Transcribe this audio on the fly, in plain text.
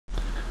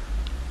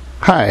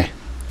Hi,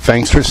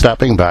 thanks for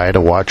stopping by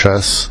to watch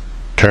us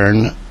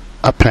turn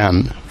a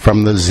pen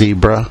from the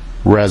zebra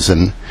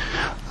resin.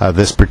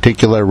 This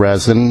particular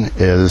resin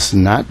is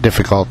not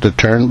difficult to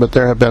turn, but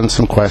there have been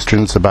some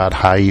questions about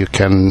how you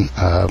can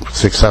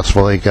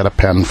successfully get a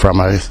pen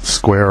from a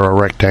square or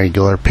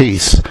rectangular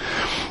piece.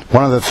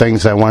 One of the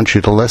things I want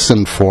you to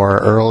listen for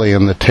early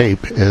in the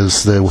tape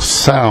is the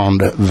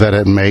sound that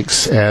it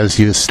makes as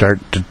you start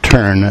to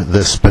turn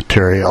this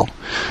material.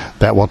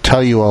 That will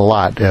tell you a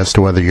lot as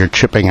to whether you're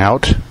chipping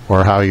out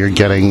or how you're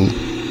getting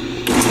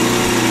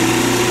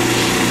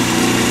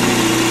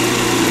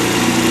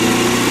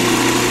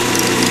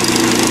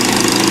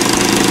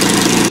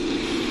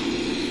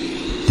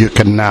You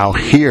can now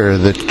hear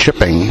the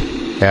chipping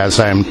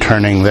as I'm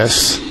turning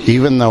this.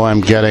 Even though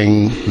I'm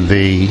getting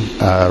the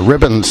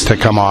ribbons to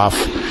come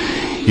off,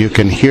 you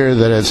can hear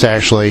that it's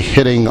actually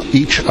hitting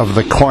each of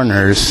the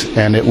corners,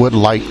 and it would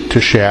like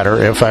to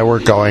shatter if I were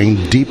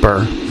going deeper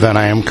than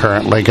I am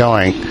currently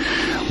going.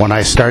 When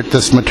I start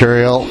this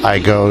material, I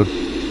go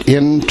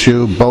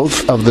into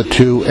both of the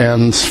two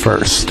ends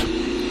first.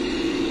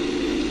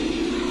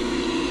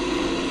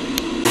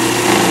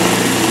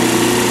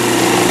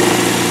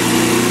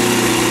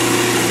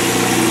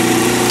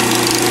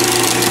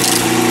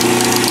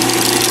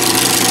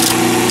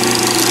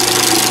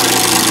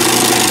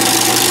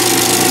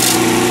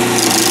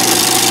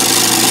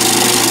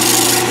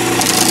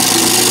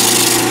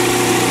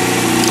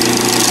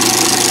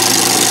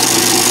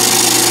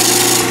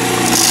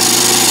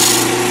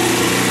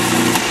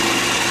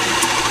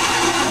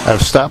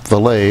 I've stopped the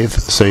lathe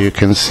so you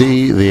can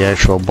see the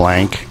actual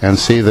blank and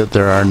see that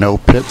there are no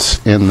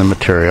pits in the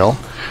material,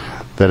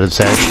 that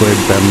it's actually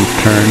been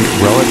turned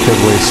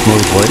relatively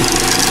smoothly,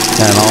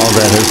 and all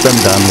that has been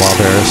done while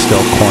there are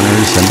still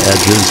corners and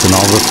edges and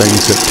all the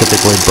things that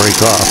typically break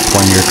off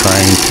when you're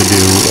trying to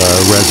do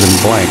resin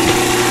blank.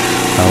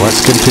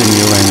 Let's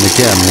continue, and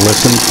again,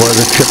 listen for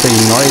the chipping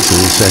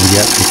noises, and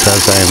yet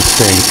because I am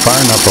staying far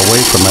enough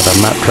away from it,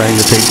 I'm not trying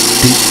to take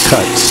deep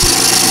cuts.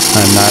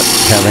 I'm not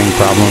having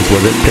problems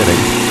with it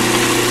pitting.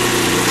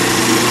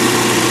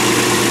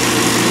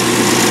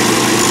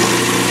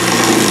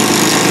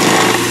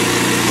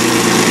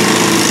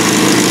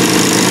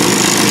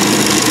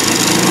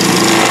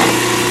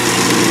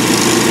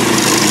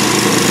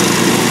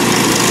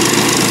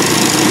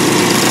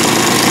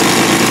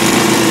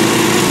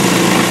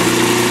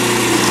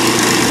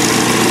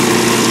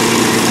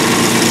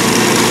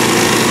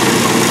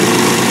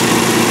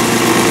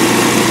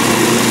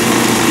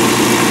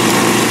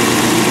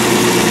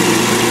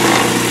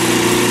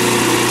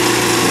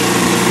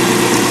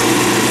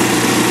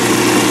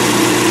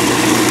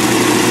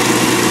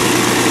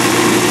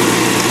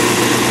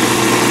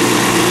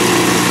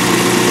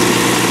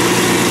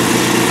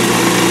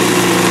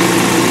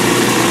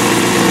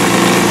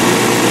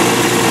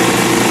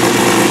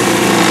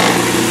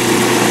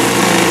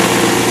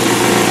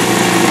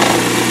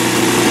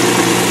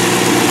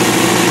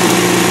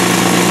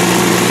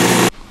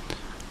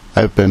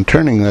 I've been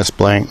turning this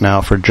blank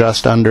now for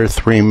just under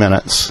 3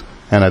 minutes,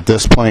 and at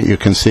this point you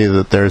can see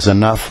that there's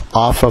enough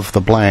off of the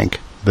blank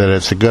that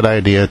it's a good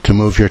idea to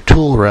move your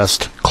tool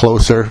rest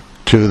closer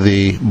to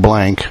the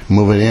blank,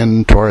 move it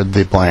in toward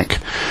the blank.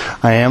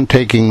 I am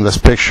taking this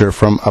picture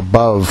from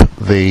above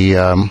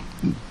the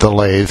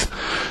lathe,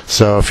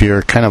 so if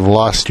you're kind of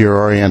lost your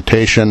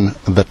orientation,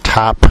 the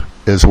top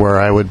is where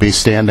I would be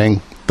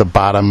standing. The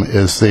bottom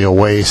is the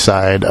away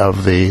side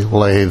of the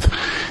lathe,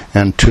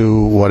 and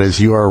to what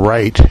is your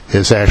right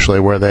is actually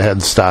where the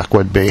headstock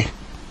would be.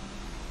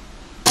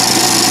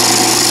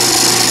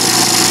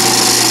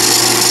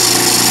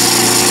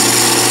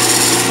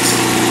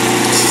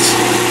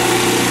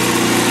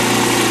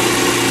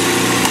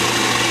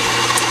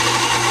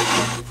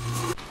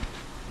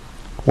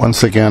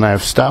 Once again,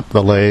 I've stopped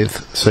the lathe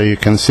so you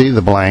can see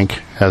the blank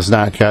has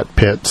not got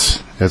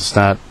pits, it's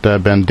not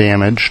been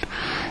damaged,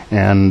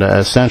 and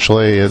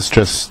essentially it's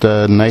just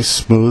a nice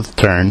smooth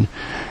turn.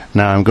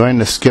 Now I'm going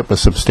to skip a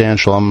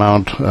substantial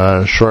amount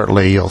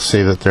shortly. You'll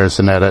see that there's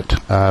an edit.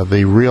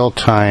 The real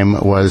time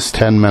was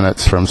 10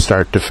 minutes from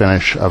start to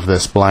finish of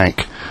this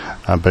blank,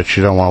 but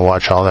you don't want to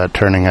watch all that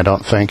turning, I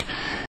don't think.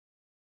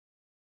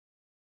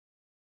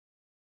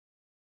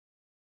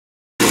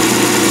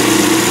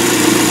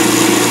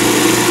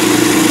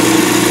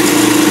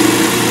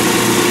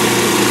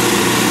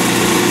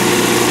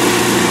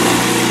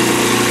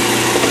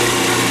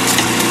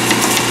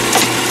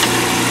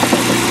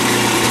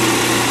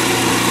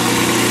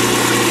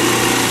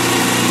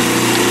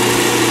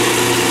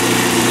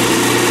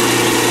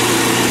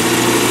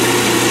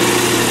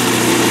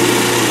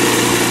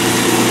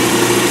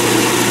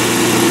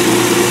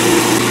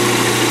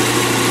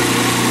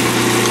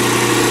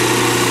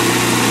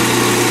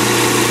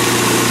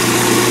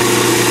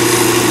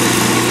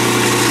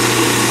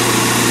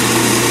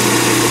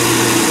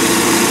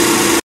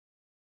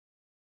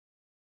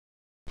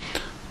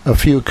 A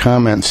few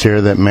comments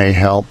here that may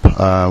help.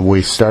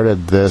 We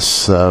started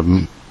this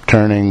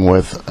turning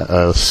with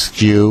a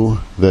skew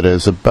that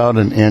is about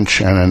 1 1/8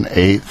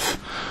 inches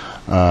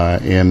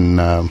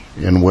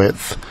in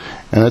width,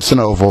 and it's an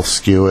oval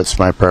skew. It's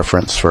my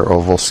preference for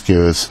oval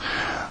skews.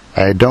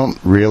 I don't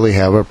really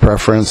have a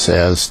preference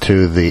as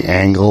to the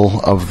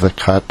angle of the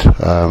cut.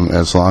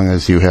 As long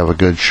as you have a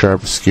good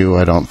sharp skew,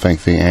 I don't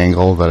think the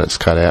angle that it's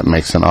cut at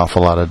makes an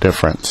awful lot of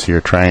difference. You're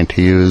trying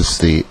to use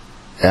the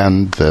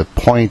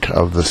point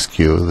of the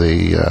skew,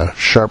 the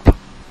sharp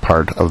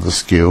part of the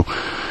skew,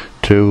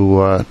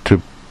 to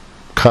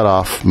cut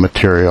off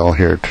material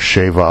here, to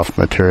shave off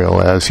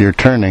material as you're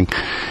turning.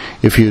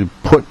 If you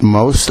put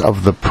most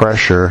of the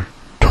pressure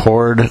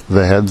toward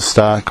the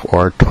headstock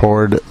or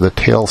toward the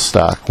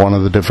tailstock, one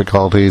of the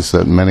difficulties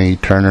that many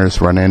turners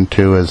run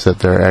into is that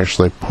they're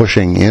actually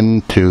pushing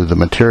into the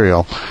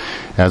material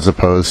as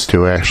opposed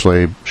to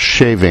actually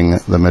shaving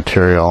the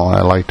material.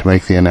 I like to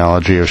make the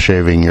analogy of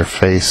shaving your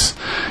face.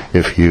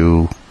 If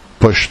you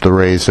push the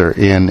razor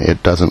in,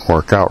 it doesn't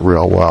work out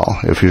real well.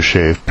 If you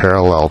shave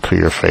parallel to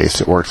your face,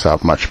 it works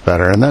out much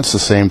better. And that's the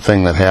same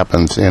thing that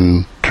happens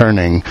in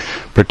turning,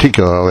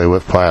 particularly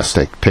with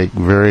plastic. Take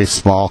very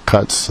small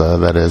cuts,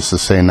 that is to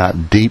say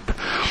not deep,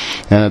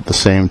 and at the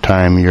same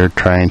time you're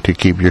trying to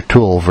keep your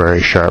tool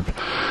very sharp.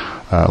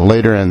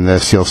 Later in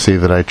this you'll see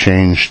that I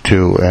changed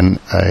to a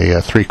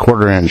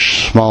 3/4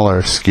 inch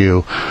smaller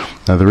skew.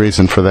 Now the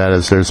reason for that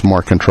is there's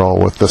more control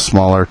with the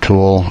smaller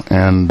tool,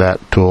 and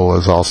that tool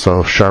is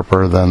also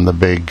sharper than the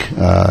big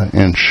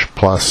inch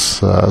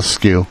plus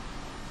skew.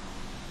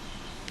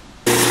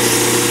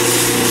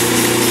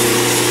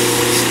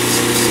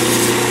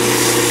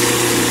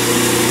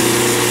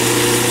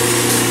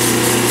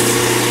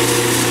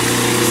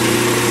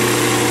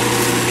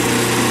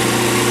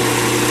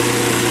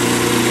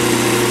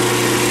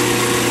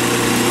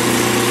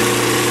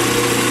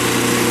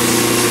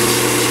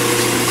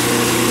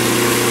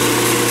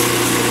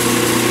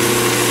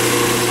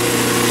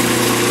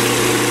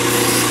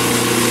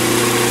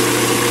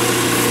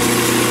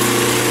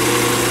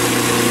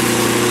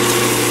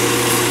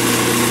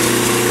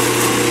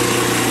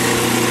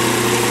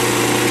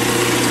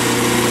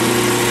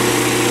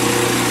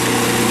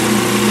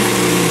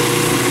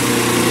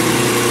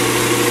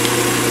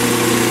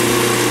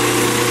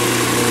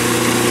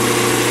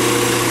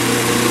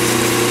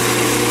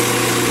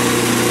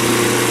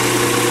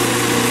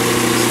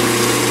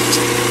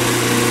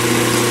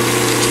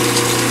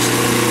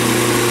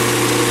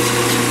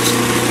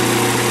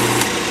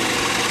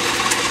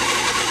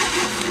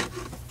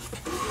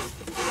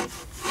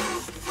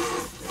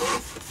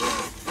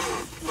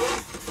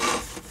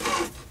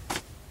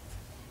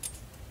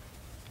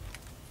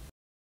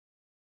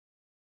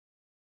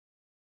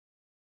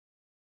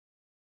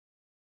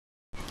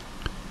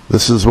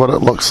 This is what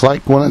it looks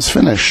like when it's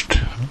finished.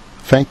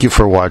 Thank you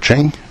for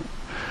watching.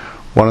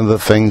 One of the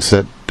things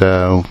that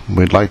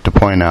we'd like to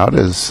point out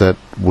is that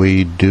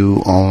we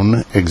do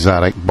own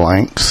exotic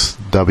blanks,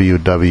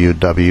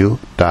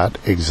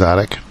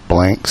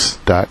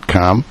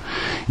 www.exoticblanks.com.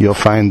 You'll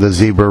find the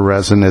zebra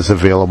resin is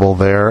available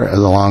there,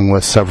 along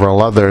with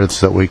several others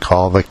that we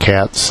call the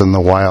cats and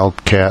the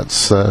wild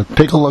cats.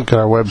 Take a look at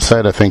our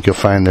website. I think you'll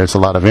find there's a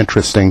lot of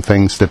interesting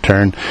things to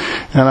turn,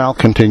 and I'll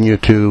continue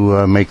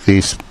to make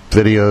these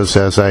videos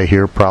as I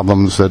hear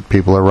problems that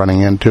people are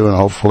running into, and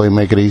hopefully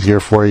make it easier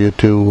for you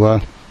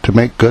to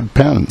make good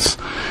pens.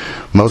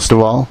 Most of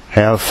all,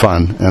 have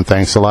fun, and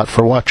thanks a lot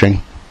for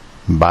watching.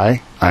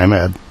 Bye. I'm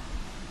Ed.